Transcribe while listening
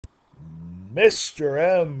Mr.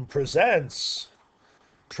 M presents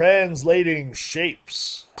Translating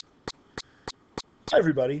Shapes. Hi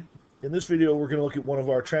everybody. In this video we're going to look at one of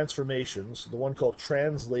our transformations, the one called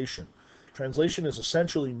translation. Translation is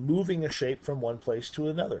essentially moving a shape from one place to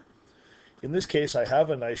another. In this case I have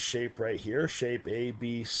a nice shape right here, shape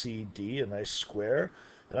ABCD, a nice square,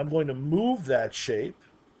 and I'm going to move that shape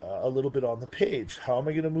a little bit on the page. How am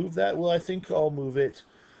I going to move that? Well, I think I'll move it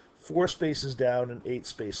 4 spaces down and 8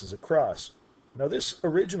 spaces across. Now this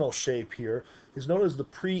original shape here is known as the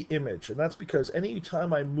pre-image, and that's because any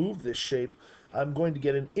time I move this shape, I'm going to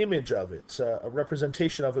get an image of it, a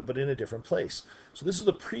representation of it, but in a different place. So this is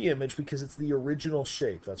the pre-image because it's the original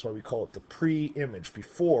shape. That's why we call it the pre-image,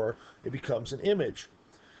 before it becomes an image.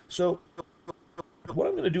 So what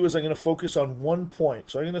I'm going to do is I'm going to focus on one point.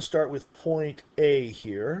 So I'm going to start with point A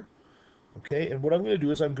here. Okay, and what I'm going to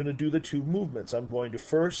do is I'm going to do the 2 movements. I'm going to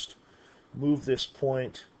first move this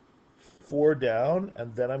point 4 down,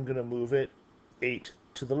 and then I'm going to move it 8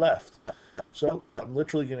 to the left. So I'm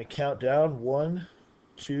literally going to count down 1,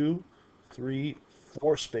 2, 3,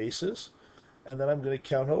 4 spaces, and then I'm going to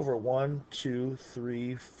count over 1, 2,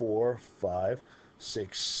 3, 4, 5,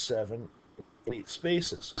 6, 7, 8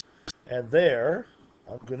 spaces. And there,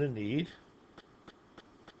 I'm going to need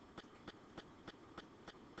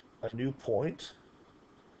a new point.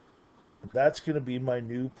 That's going to be my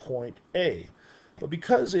new point A. But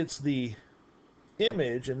because it's the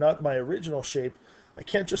image and not my original shape, I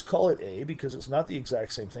can't just call it A because it's not the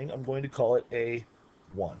exact same thing. I'm going to call it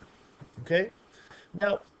A1. Okay?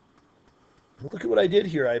 Now, look at what I did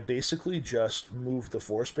here. I basically just moved the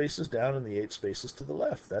 4 spaces down and the 8 spaces to the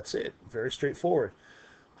left. That's it. Very straightforward.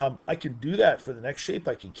 I can do that for the next shape.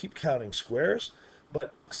 I can keep counting squares,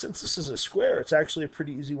 but since this is a square, it's actually a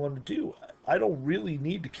pretty easy one to do. I don't really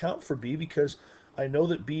need to count for B because I know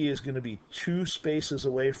that B is going to be 2 spaces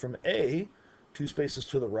away from A, 2 spaces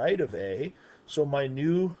to the right of A. So my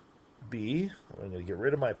new B, I'm going to get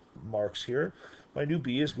rid of my marks here. My new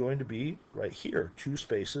B is going to be right here, 2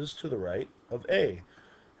 spaces to the right of A.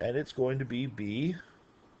 And it's going to be B1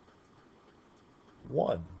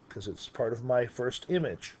 because it's part of my first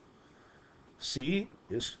image. C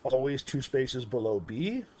is always 2 spaces below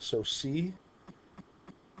B, so C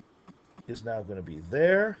is now going to be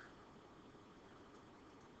there,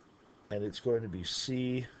 and it's going to be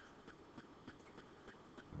C1,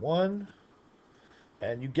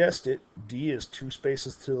 and you guessed it, D is 2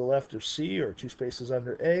 spaces to the left of C, or 2 spaces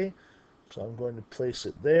under A, so I'm going to place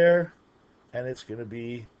it there, and it's going to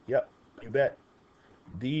be, yep, you bet,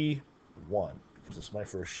 D1, because it's my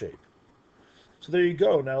first shape. So there you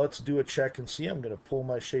go. Now let's do a check and see. I'm going to pull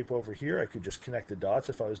my shape over here. I could just connect the dots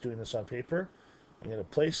if I was doing this on paper. I'm going to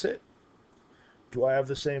place it. Do I have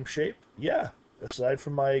the same shape? Yeah. Aside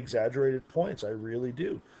from my exaggerated points, I really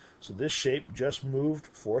do. So this shape just moved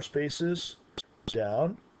 4 spaces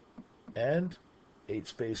down and 8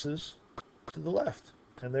 spaces to the left.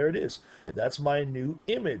 And there it is. That's my new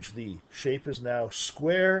image. The shape is now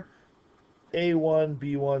square A1,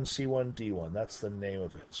 B1, C1, D1. That's the name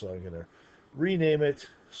of it. So I'm going to rename it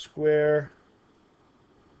square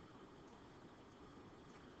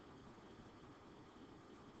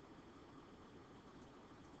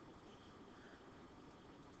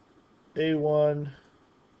A1,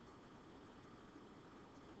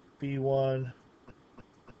 B1,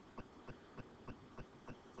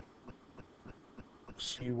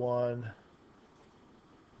 C1,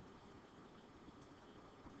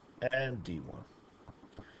 and D1.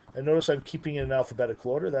 And notice I'm keeping it in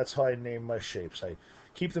alphabetical order. That's how I name my shapes. I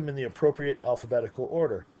keep them in the appropriate alphabetical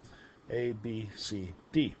order. A, B, C,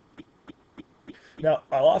 D. Now,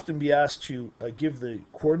 I'll often be asked to give the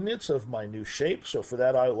coordinates of my new shape. So for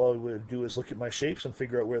that, all I would do is look at my shapes and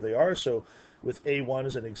figure out where they are. So with A1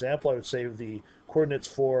 as an example, I would say the coordinates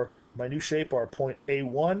for my new shape are point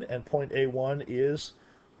A1, and point A1 is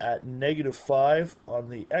at -5 on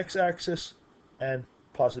the x-axis and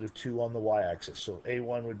 +2 on the y-axis. So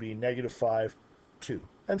A1 would be -5, 2,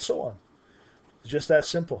 and so on. It's just that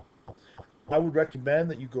simple. I would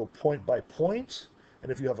recommend that you go point by point,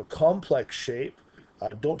 and if you have a complex shape,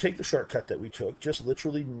 don't take the shortcut that we took. Just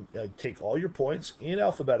literally take all your points in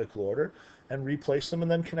alphabetical order and replace them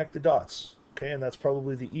and then connect the dots. Okay, and that's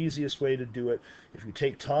probably the easiest way to do it. If you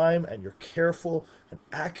take time and you're careful and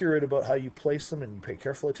accurate about how you place them and you pay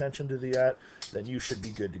careful attention to that, then you should be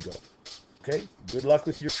good to go. Okay, good luck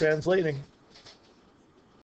with your translating.